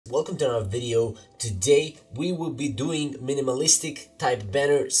welcome to another video. Today we will be doing minimalistic type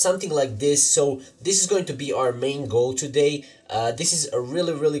banner, something like this. So this is going to be our main goal today. This is a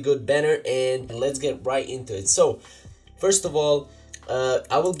really good banner, and let's get right into it. So first of all,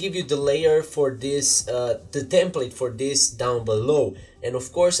 I will give you the layer for this, the template for this down below, and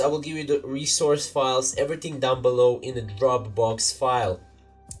of course I will give you the resource files, everything down below in the Dropbox file.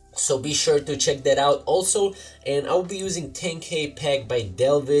 So be sure to check that out also. And I'll be using 10K pack by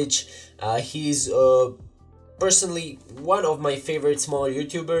Delvich. He's personally one of my favorite smaller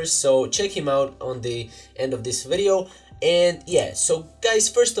YouTubers, so check him out on the end of this video. And yeah, so guys,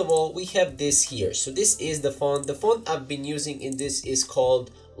 first of all, we have this here. So this is the font. The font I've been using in this is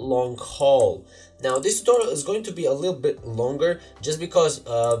called Long Haul. Now this tutorial is going to be a little bit longer just because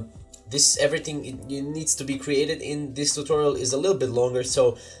this everything it needs to be created in this tutorial is a little bit longer.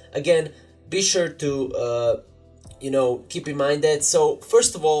 So again, be sure to keep in mind that. So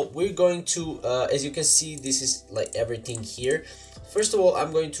first of all, we're going to as you can see, this is like everything here. First of all,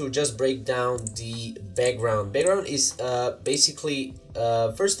 I'm going to just break down the background. Background is basically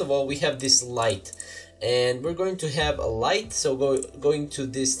first of all, we have this light, and we're going to have a light. So going to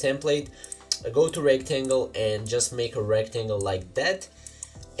this template, go to rectangle and just make a rectangle like that,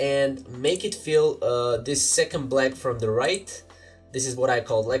 and make it fill this second black from the right. This is what I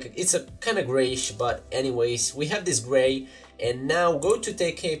call, like, it's a kind of grayish, but anyways, we have this gray. And now go to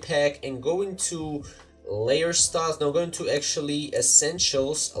 10K pack and go into layer styles. Now go into actually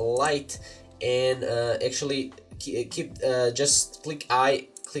essentials, light, and actually keep just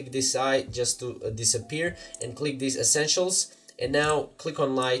click this eye just to disappear, and click these essentials, and now click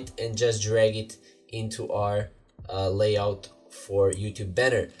on light and just drag it into our layout for YouTube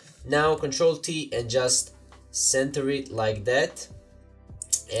banner. Now Control T and just center it like that,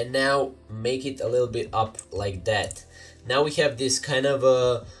 and now make it a little bit up like that. Now we have this kind of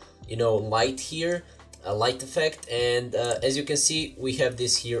a light here, a light effect, and as you can see, we have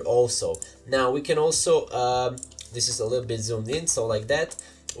this here also. Now we can also this is a little bit zoomed in, so like that.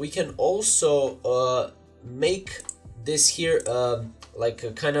 We can also make this here like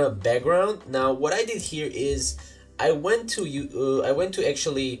a kind of background. Now what I did here is I went to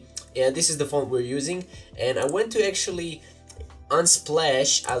actually, yeah, this is the font we're using, and I went to actually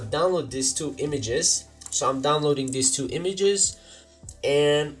Unsplash. I'll download these two images. So I'm downloading these two images,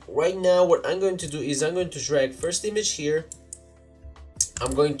 and right now what I'm going to do is I'm going to drag first image here.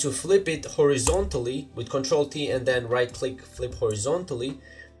 I'm going to flip it horizontally with Control T and then right click, flip horizontally.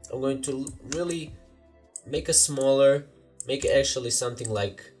 I'm going to really make it smaller, make it actually something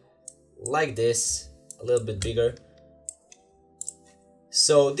like this, a little bit bigger.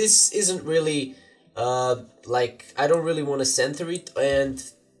 So this isn't really like, I don't really want to center it, and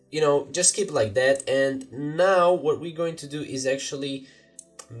just keep it like that. And now what we're going to do is actually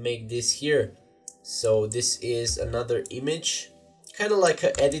make this here. So this is another image, kind of like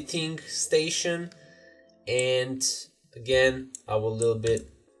an editing station, and again I will a little bit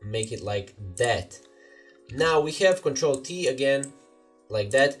make it like that. Now we have Control T again like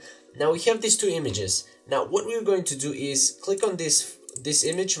that. Now we have these two images. Now what we're going to do is click on this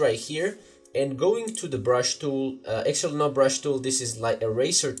image right here, and going to the brush tool, actually not brush tool, this is like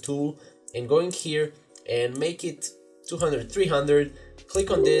eraser tool, and going here and make it 200, 300,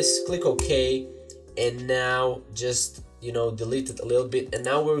 click on this, click OK, and now just delete it a little bit. And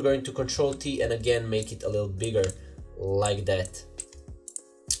now we're going to Control T and again make it a little bigger like that.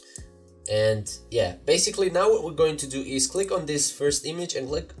 And yeah, basically now what we're going to do is click on this first image and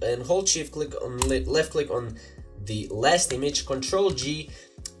click and hold shift click on left click on the last image, Control G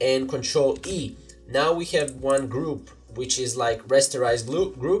and Control E. Now we have one group which is like rasterized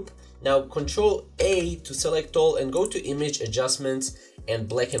group. Now Control A to select all and go to image adjustments and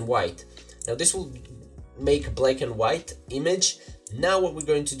black and white. Now this will make black and white image. Now what we're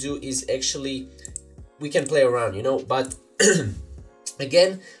going to do is actually, we can play around, but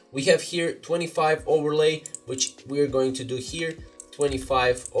again we have here 25 overlay, which we're going to do here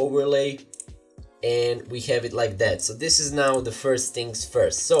 25 overlay, and we have it like that. So this is now the first things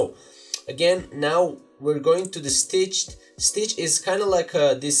first. So again, now we're going to the stitch. Stitch is kind of like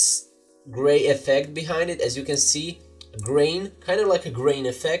this gray effect behind it, as you can see, grain, kind of like a grain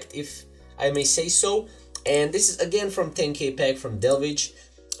effect, if I may say so. And this is again from 10K pack from Delvich,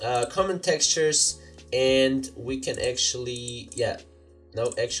 common textures, and we can actually, yeah,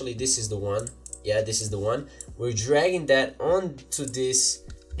 no, actually this is the one. Yeah, this is the one. We're dragging that onto this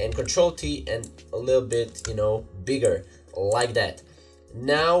and Control T and a little bit, bigger like that.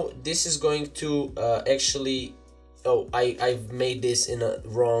 Now this is going to actually, oh, I've made this in a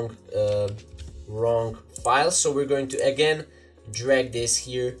wrong file, so we're going to again drag this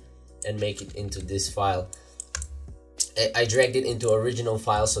here and make it into this file. I dragged it into original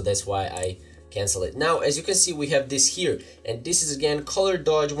file, so that's why I cancel it. Now as you can see, we have this here, and this is again color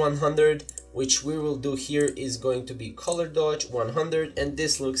dodge 100, which we will do here is going to be color dodge 100, and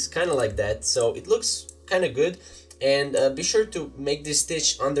this looks kind of like that, so it looks kind of good. And be sure to make this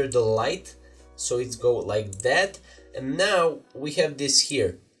stitch under the light so it's go like that. And now we have this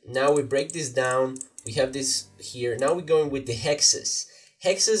here. Now we break this down, we have this here. Now we're going with the hexes.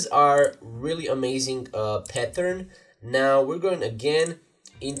 Hexes are really amazing pattern. Now we're going again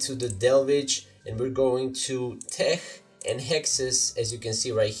into the delvage, and we're going to tech and hexes, as you can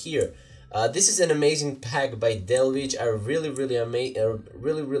see right here. This is an amazing pack by Delvage, a really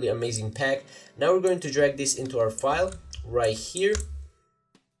amazing pack. Now we're going to drag this into our file right here,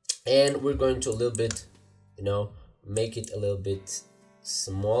 and we're going to a little bit, you know, make it a little bit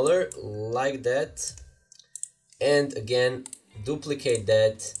smaller like that, and again duplicate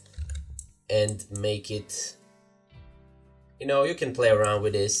that and make it, you know, you can play around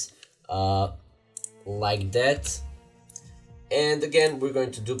with this like that. And again we're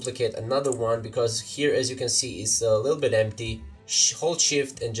going to duplicate another one, because here, as you can see, it's a little bit empty. Hold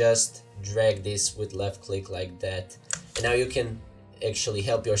shift and just drag this with left click like that, and now you can actually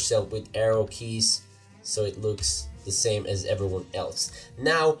help yourself with arrow keys so it looks the same as everyone else.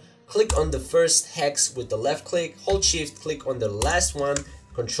 Now click on the first hex with the left click, hold shift, click on the last one,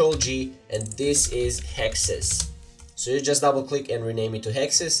 Control G, and this is hexes. So you just double click and rename it to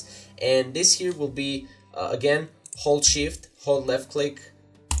hexes, and this here will be again hold shift, hold left click,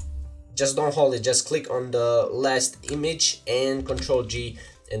 just don't hold it, just click on the last image and Control G,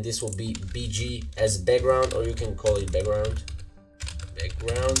 and this will be BG as background, or you can call it background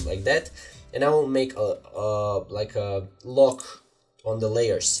like that. And I will make a like a lock on the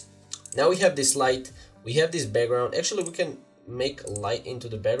layers. Now we have this light, we have this background. Actually we can make light into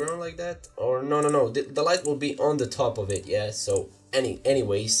the background like that, or no, the light will be on the top of it. Yeah, so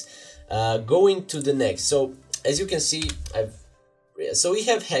anyways, going to the next. So as you can see, so we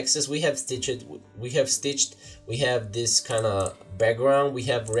have hexes, we have stitched, we have this kind of background, we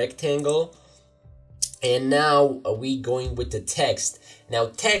have rectangle, and now we going with the text. Now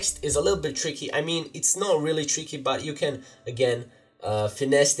text is a little bit tricky. I mean, it's not really tricky, but you can again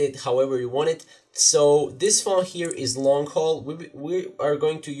finesse it however you want it. So this font here is long haul. We are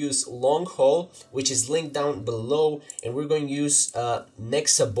going to use long haul, which is linked down below, and we're going to use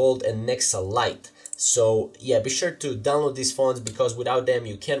Nexa Bold and Nexa Light. So yeah, be sure to download these fonts, because without them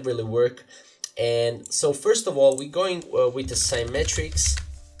you can't really work. And so first of all, we're going with the symmetrics,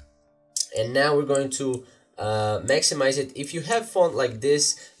 and now we're going to maximize it. If you have font like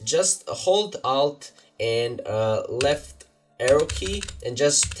this, just hold Alt and left arrow key and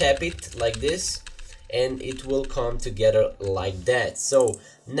just tap it like this, and it will come together like that. So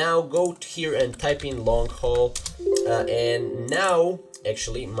now go here and type in long haul, and now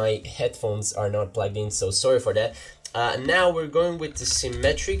actually my headphones are not plugged in, so sorry for that. Now we're going with the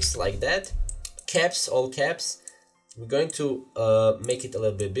symmetrics like that, caps, all caps. We're going to make it a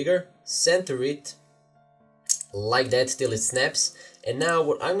little bit bigger, center it like that till it snaps. And now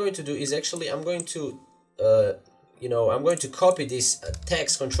what I'm going to do is actually I'm going to I'm going to copy this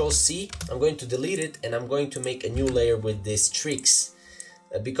text, Control C, I'm going to delete it, and I'm going to make a new layer with this tricks,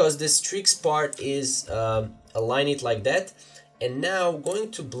 because this tricks part is align it like that. And now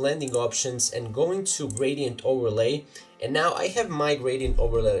going to blending options and going to gradient overlay, and now I have my gradient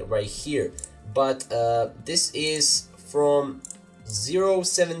overlay right here, but this is from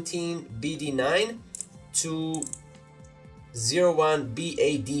 017 BD9 to 01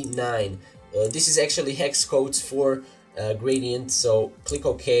 BAD9. This is actually hex codes for gradient, so click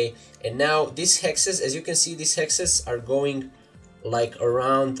OK. And now these hexes, as you can see, these hexes are going like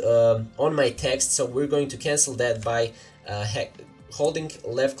around on my text, so we're going to cancel that by holding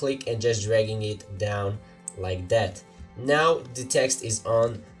left click and just dragging it down like that. Now the text is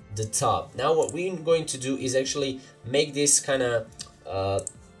on the top. Now what we're going to do is actually make this kind of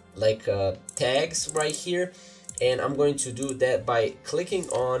like tags right here, and I'm going to do that by clicking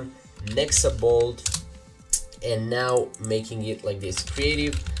on Nexa Bold and now making it like this: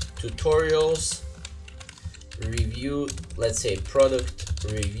 creative tutorials review, let's say product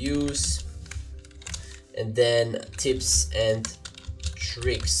reviews, and then tips and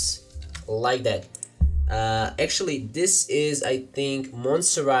tricks like that. Actually this is, I think,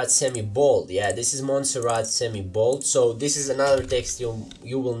 Montserrat semi bold. Yeah, this is Montserrat semi bold, so this is another text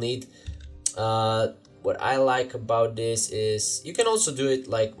you will need. What I like about this is you can also do it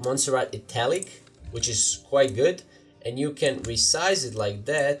like Montserrat italic, which is quite good, and you can resize it like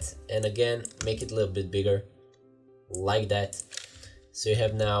that, and again make it a little bit bigger like that. So you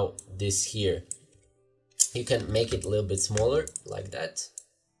have now this here. You can make it a little bit smaller like that.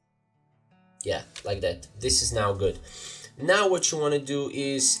 Yeah, like that. This is now good. Now what you want to do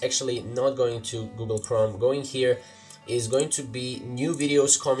is actually not going to Google Chrome, going here is going to be new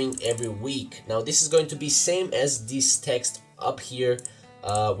videos coming every week. Now this is going to be same as this text up here.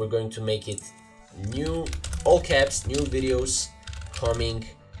 We're going to make it new, all caps, new videos coming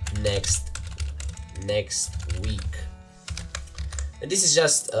next week. And this is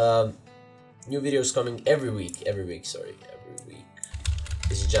just new videos coming every week, sorry, every week.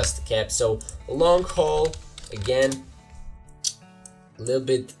 This is just the cap. So long haul, again, a little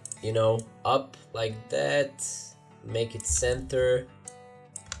bit, you know, up like that. Make it center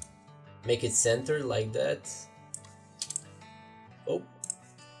like that. Oh,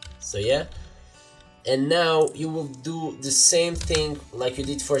 so yeah. And now you will do the same thing like you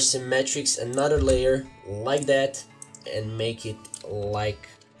did for symmetrics, another layer like that, and make it like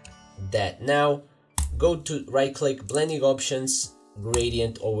that. Now go to right click, blending options,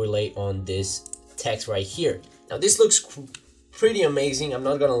 gradient overlay on this text right here. Now this looks pretty amazing, I'm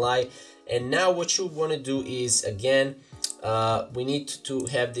not gonna lie. And now what you want to do is, again, we need to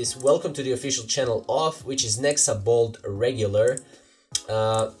have this welcome to the official channel off, which is Nexa bold regular.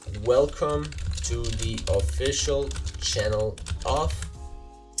 Welcome to the official channel off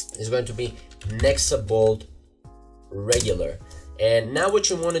is going to be Nexa bold regular. And now what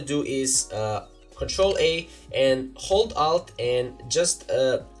you want to do is Control A and hold Alt and just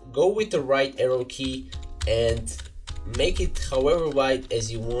go with the right arrow key and make it however wide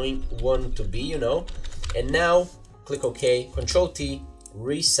as you want it to be, you know. And now click OK, Control T,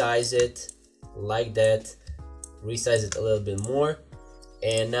 resize it like that, resize it a little bit more,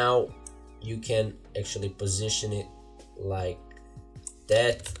 and now you can actually position it like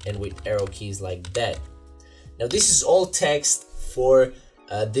that and with arrow keys like that. Now this is all text for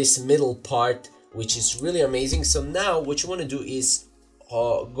this middle part, which is really amazing. So now what you want to do is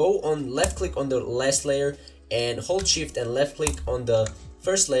go on left click on the last layer and hold shift and left click on the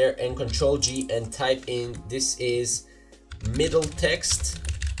first layer and Control G and type in, this is middle text,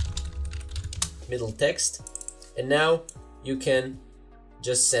 and now you can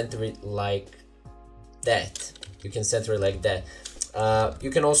just center it like that. You can center it like that. You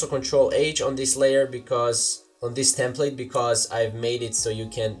can also Control H on this layer, because on this template, because I've made it so you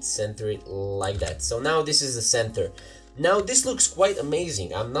can center it like that. So now this is the center. Now this looks quite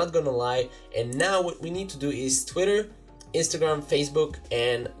amazing, I'm not gonna lie. And now what we need to do is Twitter, Instagram, Facebook,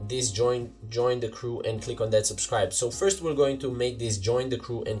 and this join the crew and click on that subscribe. So first we're going to make this join the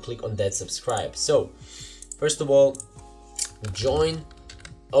crew and click on that subscribe. So first of all, join.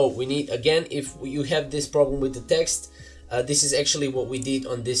 Oh, we need, again, if you have this problem with the text, this is actually what we did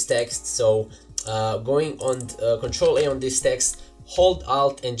on this text. So going on Control A on this text, hold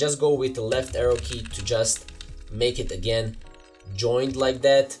Alt and just go with the left arrow key to just make it again joined like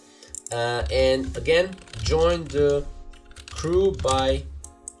that. And again, join the crew by,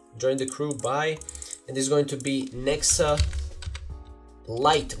 and this is going to be Nexa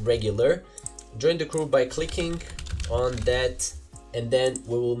light regular. Join the crew by clicking on that, and then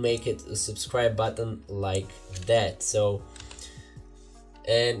we will make it a subscribe button like that. So,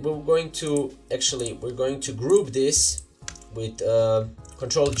 and we're going to group this with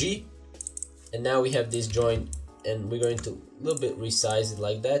Control G, and now we have this join, and we're going to a little bit resize it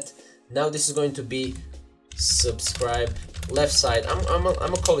like that. Now this is going to be subscribe left side. I'm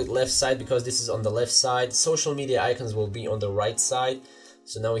gonna call it left side because this is on the left side. Social media icons will be on the right side.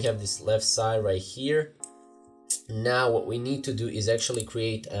 So now we have this left side right here. Now what we need to do is actually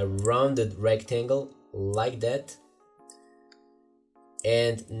create a rounded rectangle like that.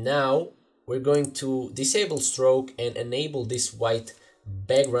 And now we're going to disable stroke and enable this white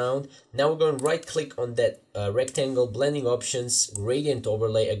background. Now we're going to right click on that rectangle, blending options, gradient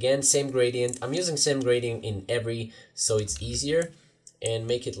overlay. Again, same gradient. I'm using same gradient in every, so it's easier, and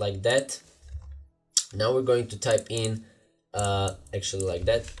make it like that. Now we're going to type in actually like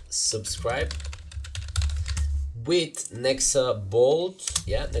that, subscribe with Nexa bold.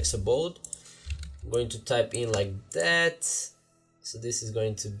 Yeah, Nexa bold. I'm going to type in like that. So this is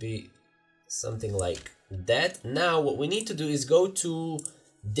going to be something like that. Now what we need to do is go to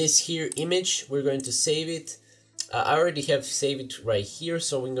this here image. We're going to save it. I already have saved it right here,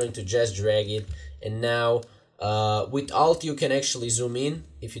 so we're going to just drag it. And now with Alt you can actually zoom in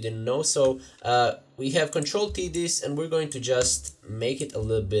if you didn't know. So we have Control T this, and we're going to just make it a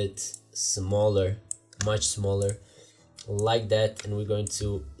little bit smaller, much smaller like that. And we're going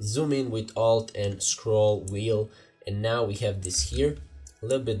to zoom in with Alt and scroll wheel, and now we have this here a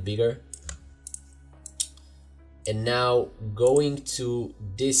little bit bigger. And now going to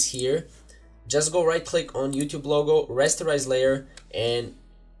this here, just go right click on YouTube logo, rasterize layer, and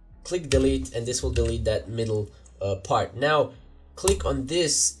click delete, and this will delete that middle part. Now click on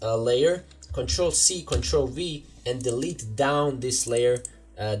this layer, Control C, Control V, and delete down this layer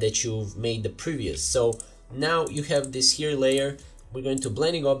that you've made the previous. So now you have this here layer. We're going to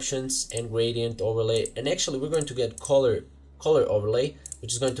blending options and gradient overlay, and actually we're going to get color overlay,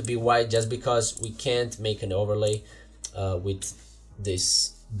 which is going to be white, just because we can't make an overlay with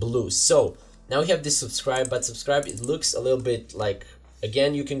this blue. So now we have this subscribe, but subscribe, it looks a little bit like,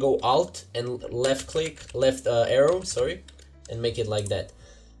 again, you can go alt and left arrow, sorry, and make it like that,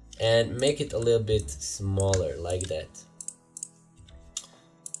 and make it a little bit smaller like that,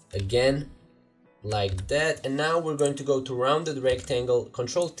 again like that. And now we're going to go to rounded rectangle,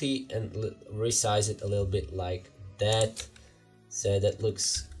 Control T, and resize it a little bit like that. So that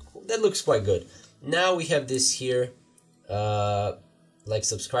looks quite good. Now we have this here like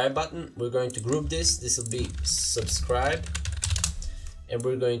subscribe button. We're going to group this will be subscribe, and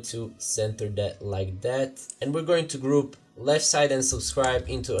we're going to center that like that, and we're going to group left side and subscribe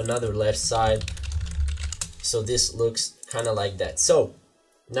into another left side, so this looks kind of like that. So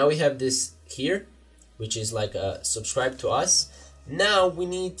now we have this here, which is like a subscribe to us. Now we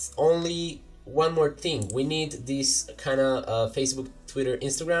need only one more thing. We need this kind of Facebook, Twitter,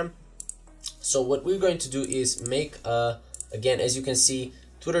 Instagram. So what we're going to do is make again, as you can see,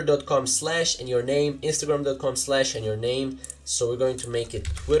 twitter.com/ and your name, instagram.com/ and your name. So we're going to make it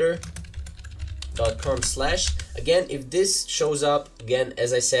twitter.com/. Again, if this shows up, again,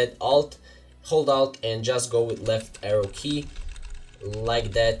 as I said, hold alt and just go with left arrow key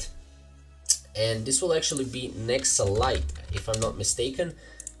like that, and this will actually be Nexa Lite, if I'm not mistaken.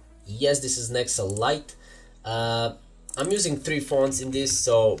 Yes, this is Nexa Lite. I'm using 3 fonts in this,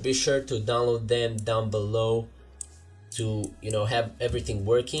 so be sure to download them down below to, you know, have everything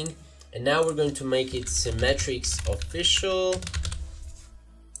working. And now we're going to make it Symmetrics Official.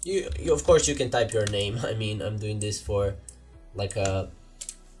 You of course you can type your name. I mean, I'm doing this for like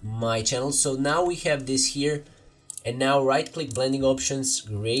my channel. So now we have this here, and now right click blending options,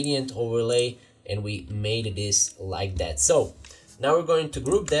 gradient overlay, and we made this like that. So now we're going to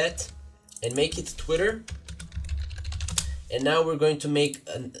group that and make it Twitter. And now we're going to make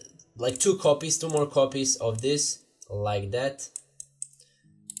like 2 more copies of this like that,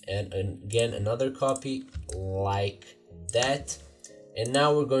 and again another copy like that. And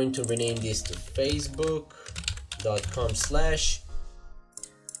now we're going to rename this to facebook.com/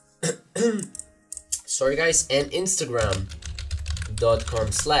 sorry guys, and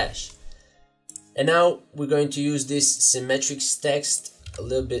instagram.com/. And now we're going to use this symmetrics text, a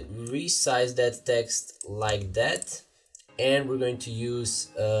little bit resize that text like that, and we're going to use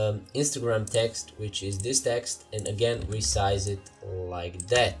Instagram text, which is this text, and again resize it like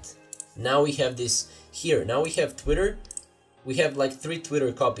that. Now we have this here. Now we have Twitter. We have like 3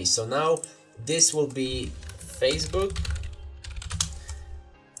 Twitter copies. So now this will be Facebook,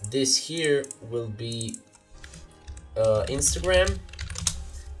 this here will be Instagram,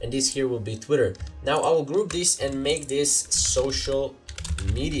 and this here will be Twitter. Now I will group this and make this social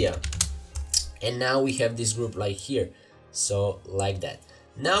media, and now we have this group like here, so like that.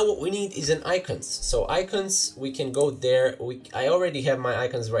 Now what we need is an icons. So icons, we can go there. I already have my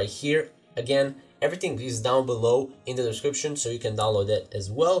icons right here. Again, everything is down below in the description, so you can download that as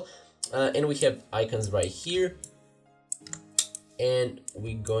well. And we have icons right here, and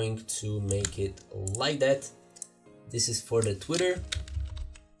we're going to make it like that. This is for the Twitter,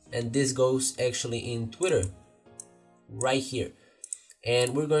 and this goes actually in Twitter right here.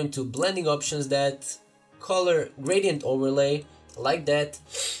 And we're going to blending options, that color gradient overlay like that.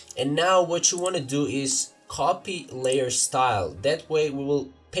 And now what you want to do is copy layer style. That way we will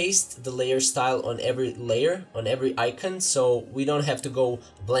paste the layer style on every layer, on every icon, so we don't have to go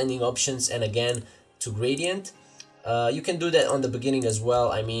blending options and again to gradient. You can do that on the beginning as well.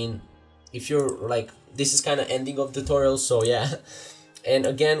 I mean, if you're like, this is kind of ending of tutorial, so yeah. And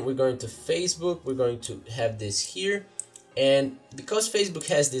again, we're going to Facebook, we're going to have this here, and because Facebook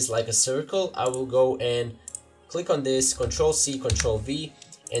has this like a circle, I will go and click on this, Control C, Control V,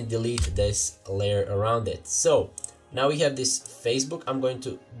 and delete this layer around it. So now we have this Facebook. I'm going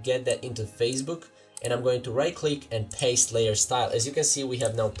to get that into Facebook, and I'm going to right click and paste layer style. As you can see, we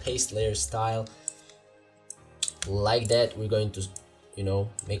have now paste layer style like that. We're going to, you know,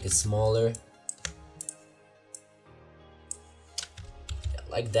 make it smaller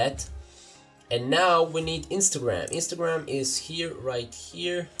like that. And now we need Instagram. Instagram is here, right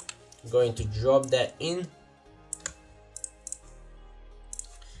here. I'm going to drop that in,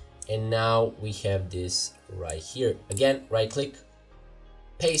 and now we have this right here. Again, right click,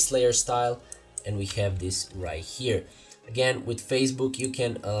 paste layer style, and we have this right here. Again, with Facebook you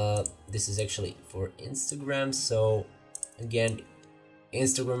can this is actually for Instagram, so again,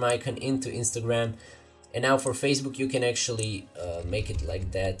 Instagram icon into Instagram. And now for Facebook you can actually make it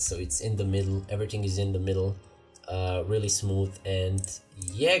like that, so it's in the middle, everything is in the middle, really smooth. And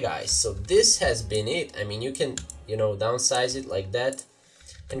yeah guys, so this has been it. I mean, you can, you know, downsize it like that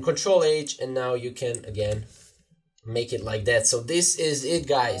and Control H, and now you can again make it like that. So this is it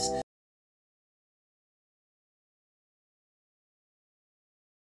guys.